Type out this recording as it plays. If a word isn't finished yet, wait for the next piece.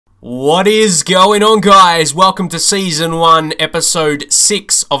What is going on, guys? Welcome to Season 1, Episode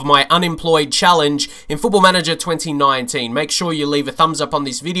 6 of my Unemployed Challenge in Football Manager 2019. Make sure you leave a thumbs up on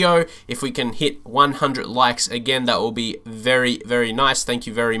this video. If we can hit 100 likes again, that will be very, very nice. Thank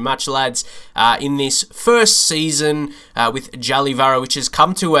you very much, lads. In this first season with Jalivara, which has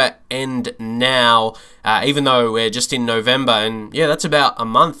come to an end now, even though we're just in November, and yeah, that's about a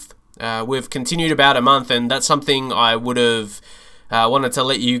month. We've continued about a month, and that's something I would have wanted to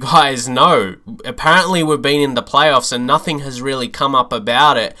let you guys know. Apparently we've been in the playoffs and nothing has really come up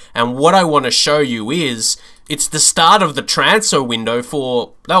about it, and what I want to show you is it's the start of the transfer window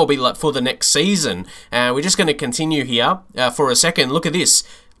for, that will be like for the next season. And we're just going to continue here for a second. Look at this.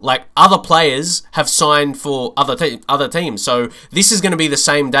 Like, other players have signed for other teams, so this is going to be the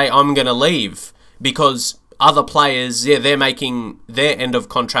same day I'm going to leave, because other players, yeah, they're making their end of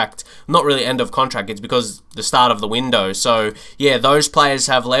contract. Not really end of contract, it's because the start of the window. So yeah, those players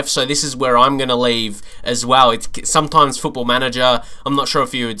have left, so this is where I'm going to leave as well. It's sometimes Football Manager, I'm not sure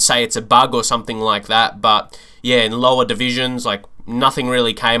if you would say it's a bug or something like that, but yeah, in lower divisions, like, nothing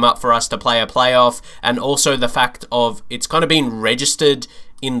really came up for us to play a playoff. And also the fact of it's kind of been registered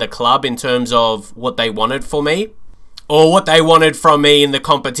in the club in terms of what they wanted for me, or what they wanted from me in the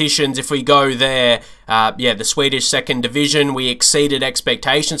competitions. If we go there, yeah, the Swedish second division, we exceeded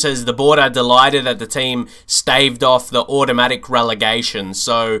expectations. Says the board are delighted that the team staved off the automatic relegation.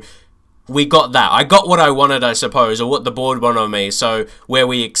 So we got that. I got what I wanted, I suppose, or what the board wanted of me. So where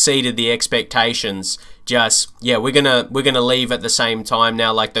we exceeded the expectations. Just, yeah, we're gonna leave at the same time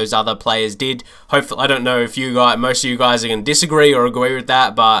now, like those other players did. Hopefully, I don't know if you guys, most of you guys are gonna disagree or agree with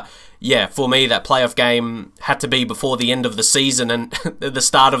that, but yeah, for me, that playoff game had to be before the end of the season and the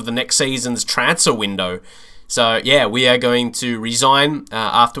start of the next season's transfer window. So yeah, we are going to resign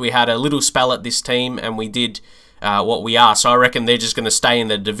after we had a little spell at this team, and we did what we are. So I reckon they're just going to stay in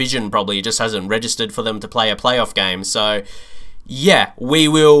the division probably. It just hasn't registered for them to play a playoff game. So yeah, we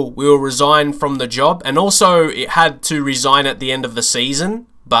will resign from the job. And also, it had to resign at the end of the season,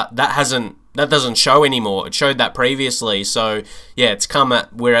 but that doesn't show anymore. It showed that previously. So yeah,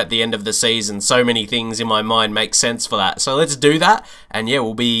 we're at the end of the season. So many things in my mind make sense for that. So let's do that, and yeah,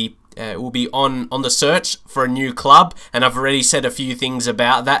 we'll be on the search for a new club. And I've already said a few things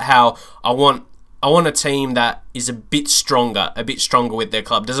about that. How I want a team that is a bit stronger with their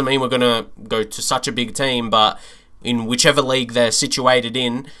club. Doesn't mean we're gonna go to such a big team, but in whichever league they're situated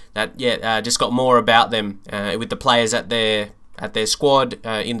in, that just got more about them with the players at their squad,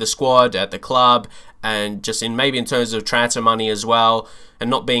 in the squad, at the club, and just maybe in terms of transfer money as well, and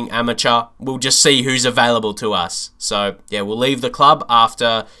not being amateur. We'll just see who's available to us. So yeah, we'll leave the club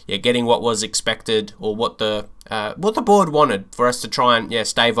after getting what was expected, or what the board wanted for us to try and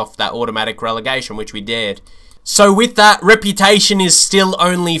stave off that automatic relegation, which we did. So with that, reputation is still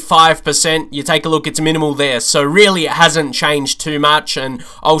only 5%. You take a look, it's minimal there. So really, it hasn't changed too much, and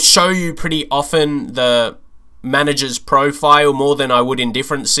I'll show you pretty often the manager's profile more than I would in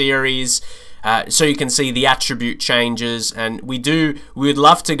different series, so you can see the attribute changes. And we would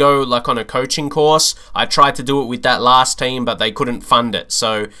love to go like on a coaching course. I tried to do it with that last team, but they couldn't fund it.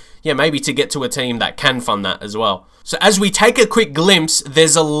 So yeah, maybe to get to a team that can fund that as well. So as we take a quick glimpse,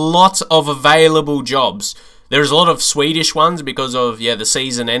 there's a lot of available jobs. There's a lot of Swedish ones because of the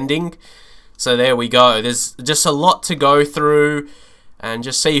season ending. So there we go. There's just a lot to go through and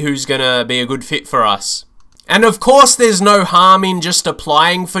just see who's gonna be a good fit for us. And of course, there's no harm in just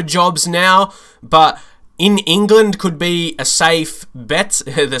applying for jobs now, but in England could be a safe bet,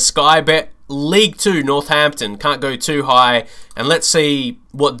 the Sky bet. League 2, Northampton, can't go too high, and let's see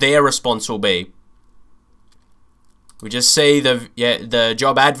what their response will be. We just see the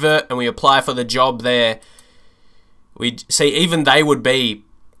job advert, and we apply for the job there. We see even they would be,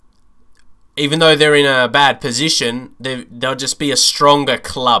 even though they're in a bad position, they'll just be a stronger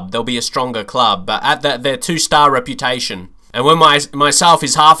club. They'll be a stronger club, but at their 2-star reputation. And when myself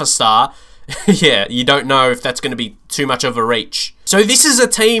is half a star, yeah, you don't know if that's going to be too much of a reach. So this is a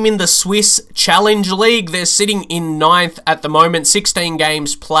team in the Swiss Challenge League. They're sitting in 9th at the moment, 16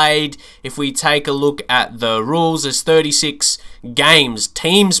 games played. If we take a look at the rules, there's 36 games.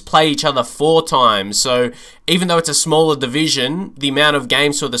 Teams play each other 4 times. So even though it's a smaller division, the amount of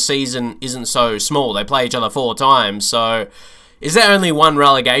games for the season isn't so small. They play each other 4 times. So is there only one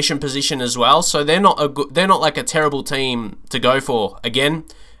relegation position as well? So they're not like a terrible team to go for. Again,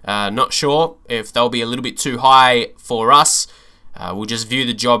 not sure if they'll be a little bit too high for us. We'll just view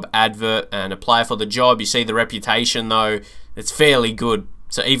the job advert and apply for the job. You see the reputation though, it's fairly good.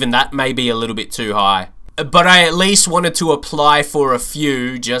 So even that may be a little bit too high. But I at least wanted to apply for a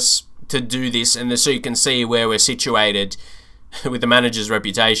few just to do this, and so you can see where we're situated. with the manager's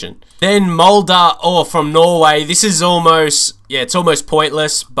reputation. Then Molde, from Norway. This is almost, yeah, it's almost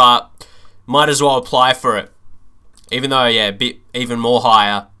pointless, but might as well apply for it. Even though, yeah, a bit even more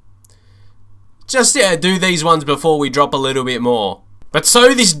higher. Just, yeah, do these ones before we drop a little bit more. But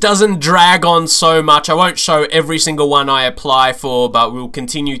so this doesn't drag on so much, I won't show every single one I apply for, but we'll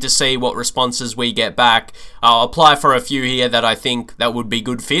continue to see what responses we get back. I'll apply for a few here that I think that would be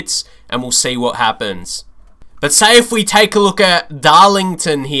good fits, and we'll see what happens. But say if we take a look at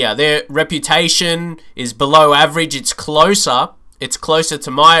Darlington here, their reputation is below average, it's closer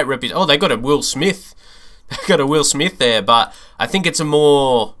to my reputation. Oh, they got a Will Smith. They got a Will Smith there, but I think it's a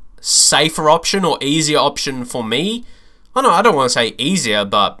more safer option or easier option for me. Oh no, I don't want to say easier,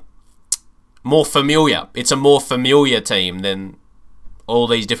 but more familiar. It's a more familiar team than all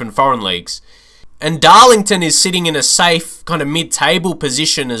these different foreign leagues. And Darlington is sitting in a safe kind of mid-table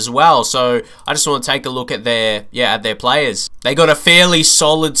position as well. So I just want to take a look at their players. They got a fairly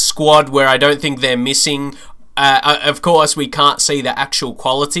solid squad where I don't think they're missing. Of course, we can't see the actual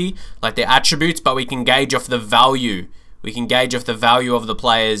quality, like their attributes, but we can gauge off the value. We can gauge off the value of the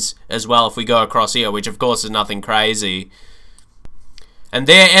players as well if we go across here, which of course is nothing crazy. And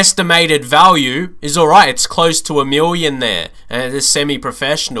their estimated value is alright, it's close to $1 million there, and it is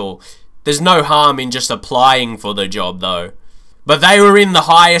semi-professional. There's no harm in just applying for the job though. But they were in the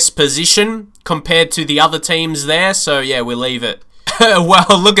highest position compared to the other teams there, so yeah, we'll leave it. Well,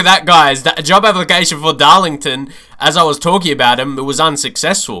 look at that, guys. That job application for Darlington, as I was talking about him, it was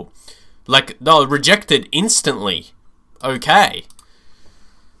unsuccessful. Like, they were rejected instantly. Okay.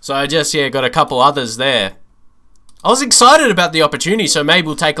 So I just, yeah, got a couple others there. I was excited about the opportunity, so maybe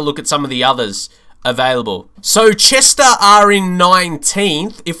we'll take a look at some of the others available. So Chester are in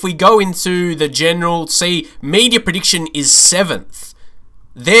 19th. If we go into the general, see, media prediction is 7th.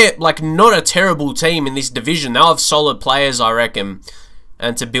 They're, like, not a terrible team in this division. They'll have solid players, I reckon.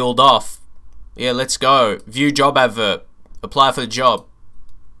 And to build off. Yeah, let's go. View job advert. Apply for the job.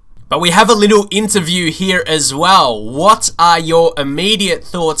 But we have a little interview here as well. What are your immediate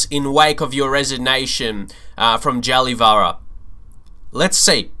thoughts in wake of your resignation from Jalivara? Let's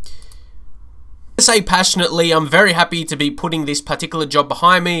see. I say passionately, I'm very happy to be putting this particular job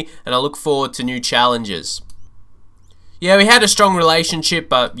behind me, and I look forward to new challenges. Yeah, we had a strong relationship,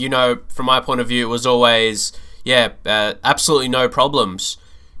 but, you know, from my point of view, it was always, yeah, absolutely no problems.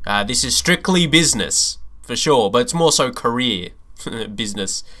 This is strictly business, for sure, but it's more so career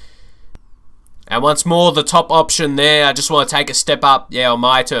business. And once more, the top option there, I just want to take a step up, yeah, on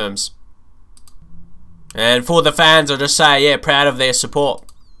my terms. And for the fans, I'll just say, yeah, proud of their support.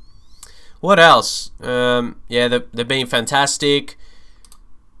 What else? Yeah, they've been fantastic.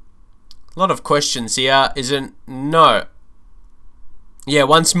 A lot of questions here, isn't? No. Yeah,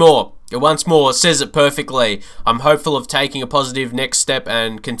 once more. Once more, it says it perfectly. I'm hopeful of taking a positive next step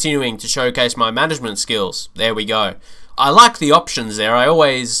and continuing to showcase my management skills. There we go. I like the options there. I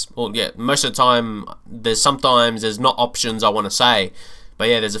always, well, yeah, most of the time, sometimes there's not options I want to say. But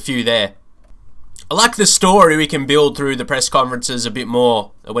yeah, there's a few there. I like the story we can build through the press conferences a bit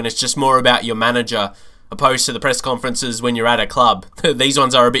more when it's just more about your manager opposed to the press conferences when you're at a club. These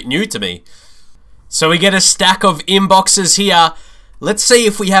ones are a bit new to me. So we get a stack of inboxes here. Let's see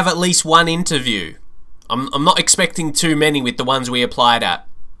if we have at least one interview. I'm not expecting too many with the ones we applied at.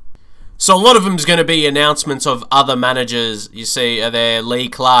 So a lot of them is going to be announcements of other managers. You see there, Lee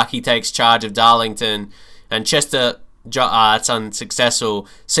Clark, he takes charge of Darlington. And Chester, it's unsuccessful.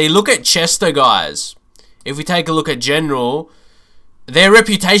 See, look at Chester, guys. If we take a look at General, their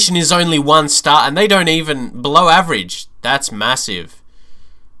reputation is only 1 star, and they don't even, below average. That's massive.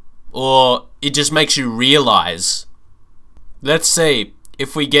 Or it just makes you realize. Let's see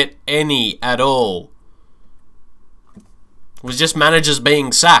if we get any at all. It was just managers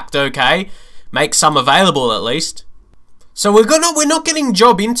being sacked, okay. Make some available at least. So we're not getting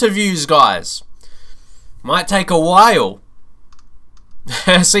job interviews, guys. Might take a while.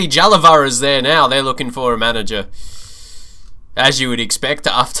 See, Jalivara's there now. They're looking for a manager. As you would expect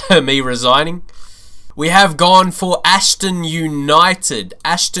after me resigning. We have gone for Ashton United.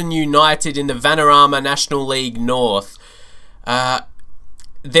 Ashton United in the Vanarama National League North.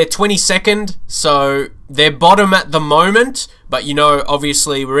 They're 22nd, so they're bottom at the moment. But, you know,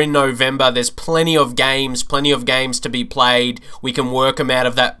 obviously we're in November. There's plenty of games to be played. We can work them out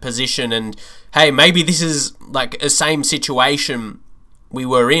of that position. And, hey, maybe this is like the same situation we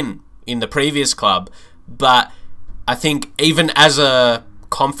were in the previous club. But I think even as a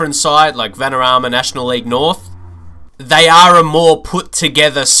conference side, like Vanarama National League North, they are a more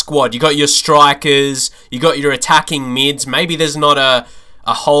put-together squad. You got your strikers, you got your attacking mids. Maybe there's not a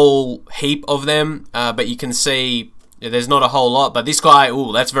whole heap of them, but you can see there's not a whole lot, but this guy,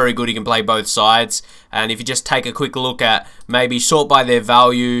 ooh, that's very good. He can play both sides. And if you just take a quick look at maybe sort by their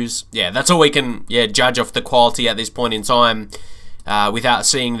values, yeah, that's all we can judge off the quality at this point in time without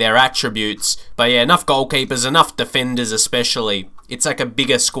seeing their attributes. But yeah, enough goalkeepers, enough defenders especially. It's like a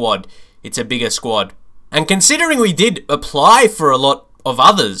bigger squad. It's a bigger squad. And considering we did apply for a lot of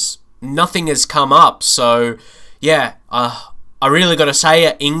others, nothing has come up. So yeah, I really got to say,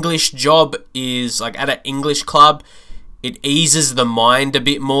 an English job is, like, at an English club, it eases the mind a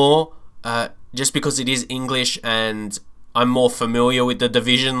bit more, just because it is English and I'm more familiar with the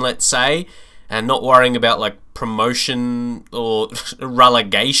division, let's say, and not worrying about, like, promotion or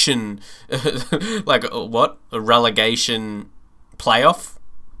relegation. Like, what? A relegation playoff?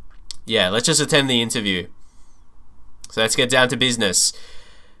 Yeah, let's just attend the interview. So let's get down to business.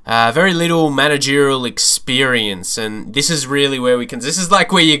 Very little managerial experience, and this is really where we can... This is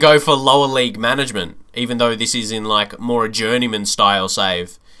like where you go for lower league management, even though this is in like more a journeyman style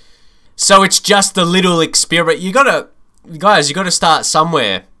save. So it's just a little experience. You gotta... Guys, you gotta start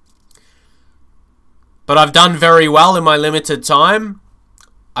somewhere. But I've done very well in my limited time.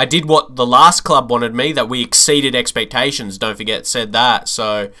 I did what the last club wanted me, that we exceeded expectations. Don't forget, said that.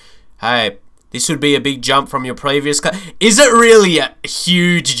 So, hey... This would be a big jump from your previous club. Is it really a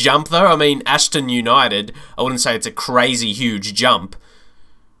huge jump, though? I mean, Ashton United, I wouldn't say it's a crazy huge jump.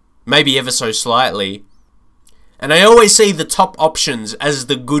 Maybe ever so slightly. And I always see the top options as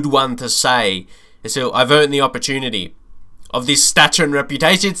the good one to say. So I've earned the opportunity of this stature and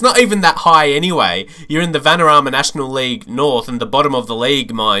reputation. It's not even that high anyway. You're in the Vanarama National League North and the bottom of the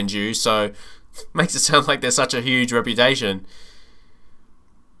league, mind you. So it makes it sound like there's such a huge reputation.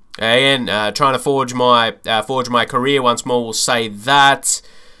 And trying to forge my career once more, we'll say that.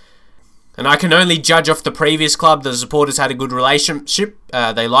 And I can only judge off the previous club. The supporters had a good relationship.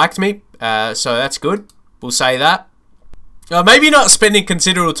 They liked me, so that's good. We'll say that. Maybe not spending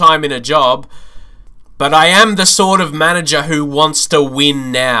considerable time in a job, but I am the sort of manager who wants to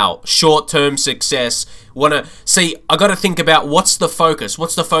win now. Short-term success. I got to think about what's the focus.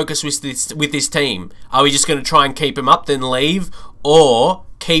 What's the focus with this team? Are we just going to try and keep them up, then leave, or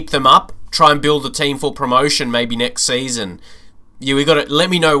keep them up, try and build a team for promotion maybe next season? Yeah, we got to let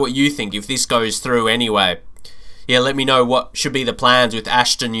me know what you think if this goes through anyway. Yeah, let me know what should be the plans with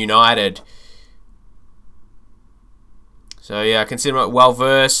Ashton United. So yeah, I consider it well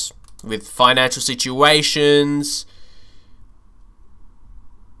versed with financial situations.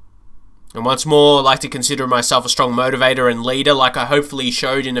 And once more, I like to consider myself a strong motivator and leader, like I hopefully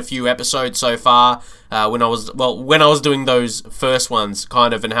showed in a few episodes so far. When I was doing those first ones,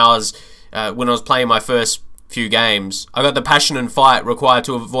 kind of, and how I was when I was playing my first few games. I got the passion and fight required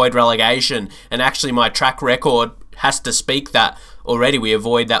to avoid relegation, and actually my track record has to speak that already. We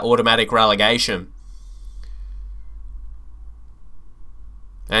avoid that automatic relegation.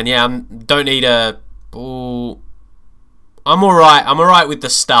 And yeah, don't need a... Ooh, I'm alright. I'm alright with the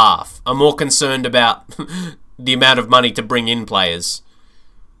staff. I'm more concerned about the amount of money to bring in players.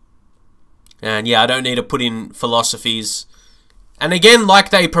 And yeah, I don't need to put in philosophies. And again, like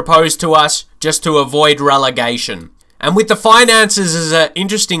they proposed to us, just to avoid relegation. And with the finances is an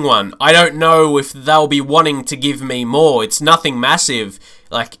interesting one. I don't know if they'll be wanting to give me more. It's nothing massive.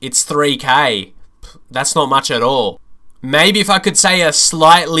 Like, it's 3K. That's not much at all. Maybe if I could say a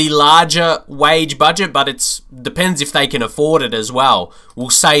slightly larger wage budget, but it depends if they can afford it as well. We'll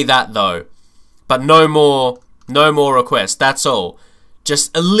say that though. But no more requests, that's all.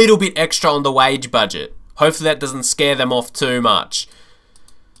 Just a little bit extra on the wage budget. Hopefully that doesn't scare them off too much.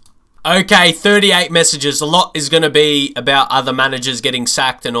 Okay, 38 messages. A lot is going to be about other managers getting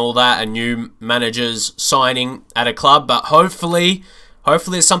sacked and all that, and new managers signing at a club, but hopefully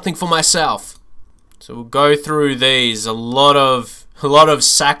it's something for myself. So we'll go through these. A lot of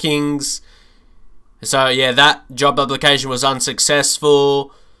sackings. So yeah, that job application was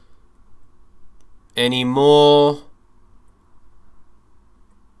unsuccessful. Any more?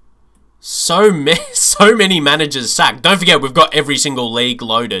 So many managers sacked. Don't forget, we've got every single league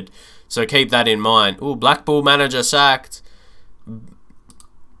loaded. So keep that in mind. Ooh, Blackpool manager sacked.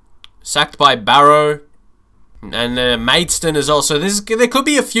 Sacked by Barrow. And Maidstone is also... There could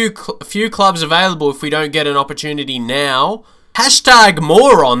be a few clubs available if we don't get an opportunity now. Hashtag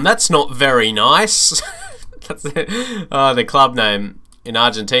moron. That's not very nice. That's the club name in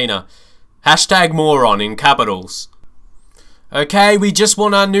Argentina. Hashtag moron in capitals. Okay, we just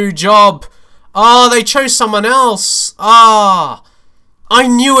want our new job. Oh, they chose someone else. Ah, I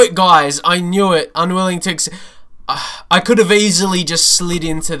knew it, guys. I knew it. Unwilling to accept. I could have easily just slid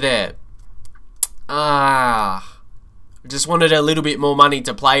into there. Just wanted a little bit more money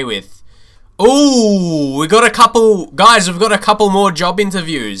to play with. Ooh, we got a couple, guys, we've got a couple more job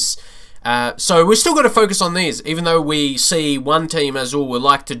interviews. So we're still got to focus on these, even though we see one team as all would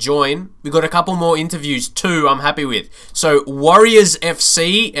like to join. We've got a couple more interviews, two I'm happy with. So Warriors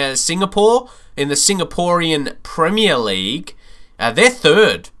FC, Singapore, in the Singaporean Premier League. They're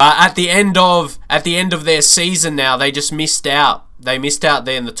third. At the end of their season now, they just missed out. They missed out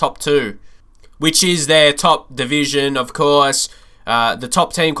there in the top two, which is their top division, of course. The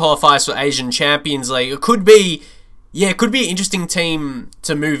top team qualifies for Asian Champions League. It could be, yeah, it could be an interesting team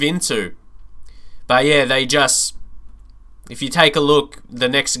to move into. But yeah, they just, if you take a look, the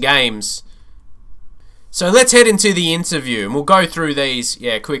next games. So let's head into the interview, and we'll go through these,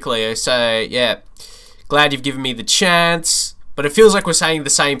 yeah, quickly. So, yeah, glad you've given me the chance. But it feels like we're saying the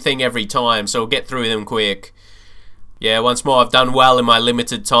same thing every time, so we'll get through them quick. Yeah, once more, I've done well in my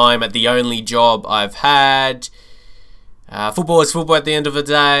limited time at the only job I've had. Football is football at the end of the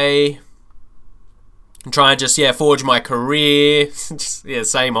day. I'm trying to just, yeah, forge my career. Just, yeah,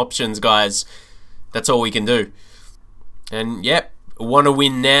 same options, guys. That's all we can do. And, yep, want to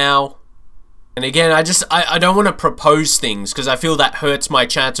win now. And again, I don't want to propose things because I feel that hurts my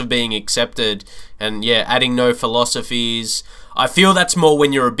chance of being accepted. And, yeah, adding no philosophies. I feel that's more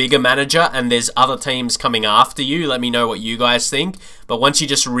when you're a bigger manager and there's other teams coming after you. Let me know what you guys think. But once you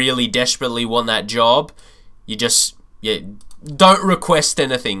just really desperately want that job, you just, yeah, don't request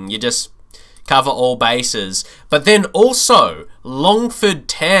anything. You just cover all bases. But then also, Longford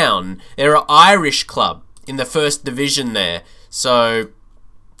Town, they're an Irish club in the first division there. So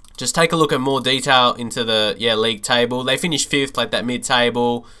just take a look at more detail into the, yeah, league table. They finished 5th, like that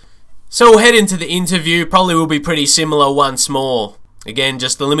mid-table. So we'll head into the interview. Probably will be pretty similar once more. Again,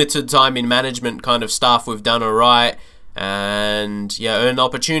 just the limited time in management kind of stuff. We've done alright. And, yeah, earn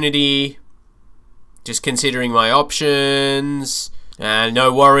opportunity. Just considering my options. And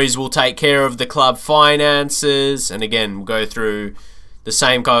no worries, we'll take care of the club finances. And again, we'll go through the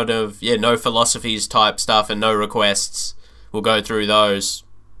same kind of, yeah, no philosophies type stuff and no requests. We'll go through those.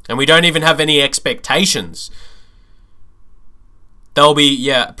 And we don't even have any expectations. They'll be,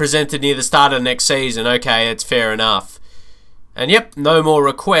 yeah, presented near the start of next season. Okay, it's fair enough. And yep, no more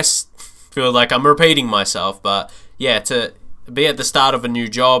requests. Feel like I'm repeating myself. But yeah, to be at the start of a new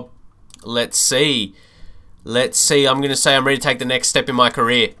job, let's see. Let's see. I'm going to say I'm ready to take the next step in my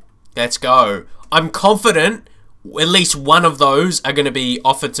career. Let's go. I'm confident at least one of those are going to be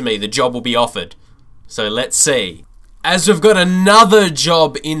offered to me. The job will be offered. So let's see. As we've got another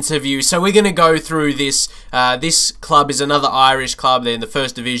job interview, so we're going to go through this. This club is another Irish club. They're in the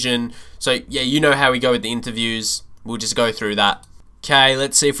first division. So, yeah, you know how we go with the interviews. We'll just go through that. Okay,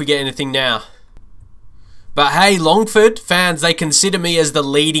 let's see if we get anything now. But hey, Longford fans, they consider me as the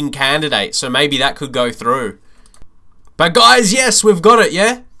leading candidate. So maybe that could go through. But guys, yes, we've got it,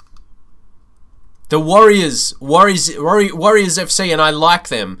 yeah? The Warriors FC, and I like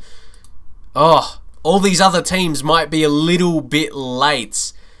them. Oh, all these other teams might be a little bit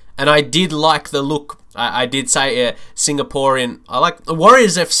late. And I did like the look. I did say Singaporean. I like the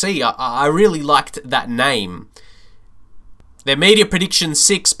Warriors FC. I really liked that name. Their media prediction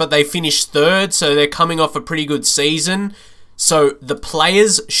 6, but they finished 3rd. So they're coming off a pretty good season. So the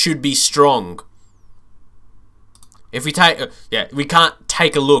players should be strong. If we take, yeah, we can't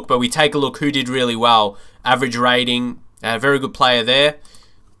take a look, but we take a look who did really well. Average rating, very good player there.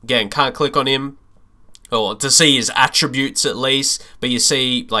 Again, can't click on him. Or to see his attributes at least, but you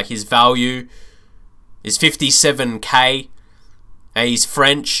see like his value is 57k. And he's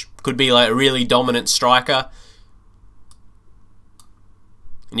French, could be like a really dominant striker.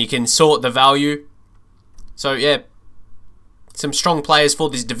 And you can sort the value. So yeah, some strong players for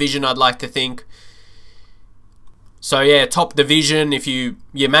this division, I'd like to think. So yeah, top division. If you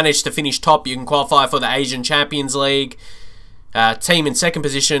manage to finish top, you can qualify for the Asian Champions League. Team in second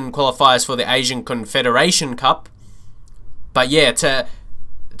position qualifies for the Asian Confederation Cup. But yeah, to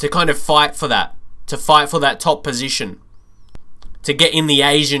kind of fight for that. To fight for that top position. To get in the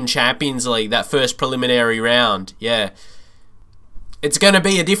Asian Champions League, that first preliminary round. Yeah. It's going to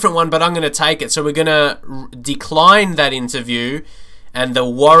be a different one, but I'm going to take it. So we're going to decline that interview. And the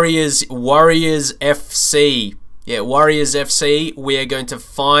Warriors FC. Yeah, Warriors FC, we are going to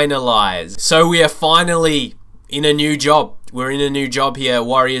finalize. So we are finally in a new job. We're in a new job here,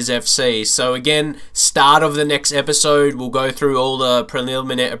 Warriors FC. So again, start of the next episode, we'll go through all the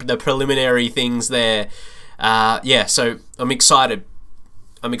preliminary things there. Yeah, so I'm excited.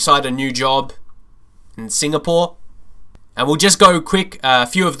 I'm excited, a new job in Singapore. And we'll just go quick, a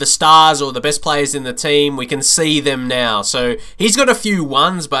few of the stars or the best players in the team. We can see them now. So he's got a few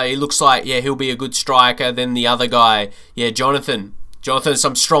ones, but it looks like, yeah, he'll be a good striker. Then the other guy, yeah, Jonathan. Jonathan,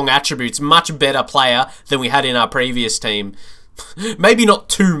 some strong attributes. Much better player than we had in our previous team. Maybe not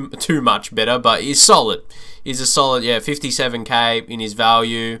too much better, but he's solid. He's a solid, yeah, 57k in his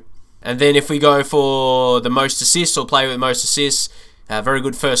value. And then if we go for the most assists, or player with most assists, very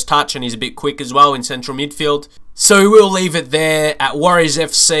good first touch, and he's a bit quick as well in central midfield. So we'll leave it there at Warriors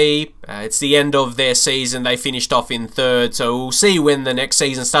FC. It's the end of their season. They finished off in 3rd, so we'll see when the next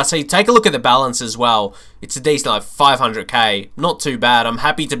season starts. Hey, take a look at the balance as well. It's a decent, like 500k. Not too bad. I'm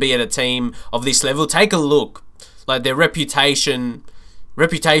happy to be at a team of this level. Take a look. Like, their reputation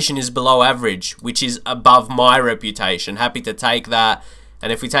is below average, which is above my reputation. Happy to take that.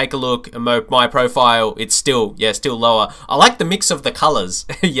 And if we take a look at my profile, it's still lower. I like the mix of the colors.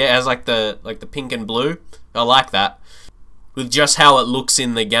 Yeah, it has like the pink and blue. I like that, with just how it looks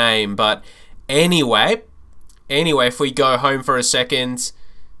in the game. But anyway, if we go home for a second,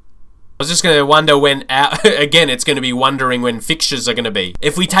 I was just going to wonder when, again, it's going to be wondering when fixtures are going to be.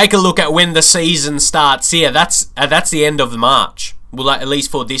 If we take a look at when the season starts, yeah, that's the end of March. Well, at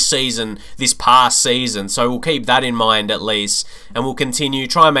least for this season, this past season. So we'll keep that in mind at least, and we'll continue,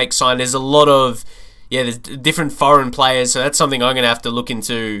 try and make sign. There's a lot of, yeah, there's different foreign players, so that's something I'm going to have to look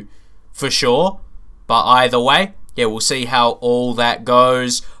into for sure. But either way, yeah, we'll see how all that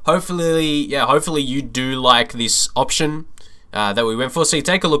goes. Hopefully you do like this option that we went for. See,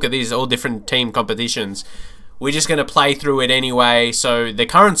 take a look at these, all different team competitions. We're just going to play through it anyway. So the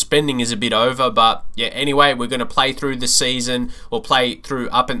current spending is a bit over, but yeah, anyway, we're going to play through the season, or play through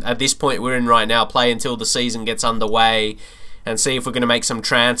at this point we're in right now, play until the season gets underway, and see if we're going to make some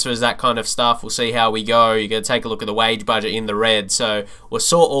transfers, that kind of stuff. We'll see how we go. You're going to take a look at the wage budget in the red, so we'll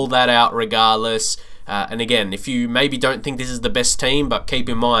sort all that out regardless. And again, if you maybe don't think this is the best team, but keep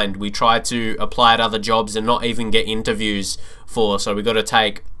in mind, we try to apply at other jobs and not even get interviews for, so we got to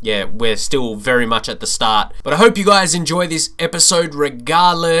take, yeah, we're still very much at the start. But I hope you guys enjoy this episode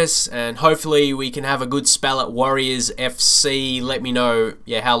regardless, and hopefully we can have a good spell at Warriors FC. Let me know,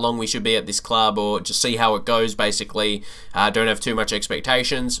 yeah, how long we should be at this club, or just see how it goes, basically. Don't have too much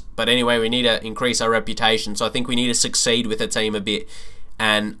expectations, but anyway, we need to increase our reputation, so I think we need to succeed with the team a bit.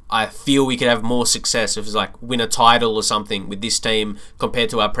 And I feel we could have more success if it's like win a title or something with this team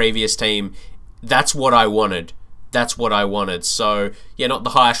compared to our previous team. That's what I wanted. That's what I wanted. So, yeah, not the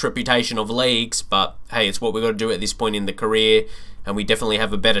highest reputation of leagues, but hey, it's what we've got to do at this point in the career. And we definitely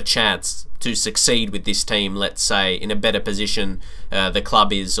have a better chance to succeed with this team, let's say, in a better position the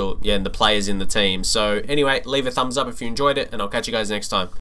club is, or yeah, and the players in the team. So anyway, leave a thumbs up if you enjoyed it, and I'll catch you guys next time.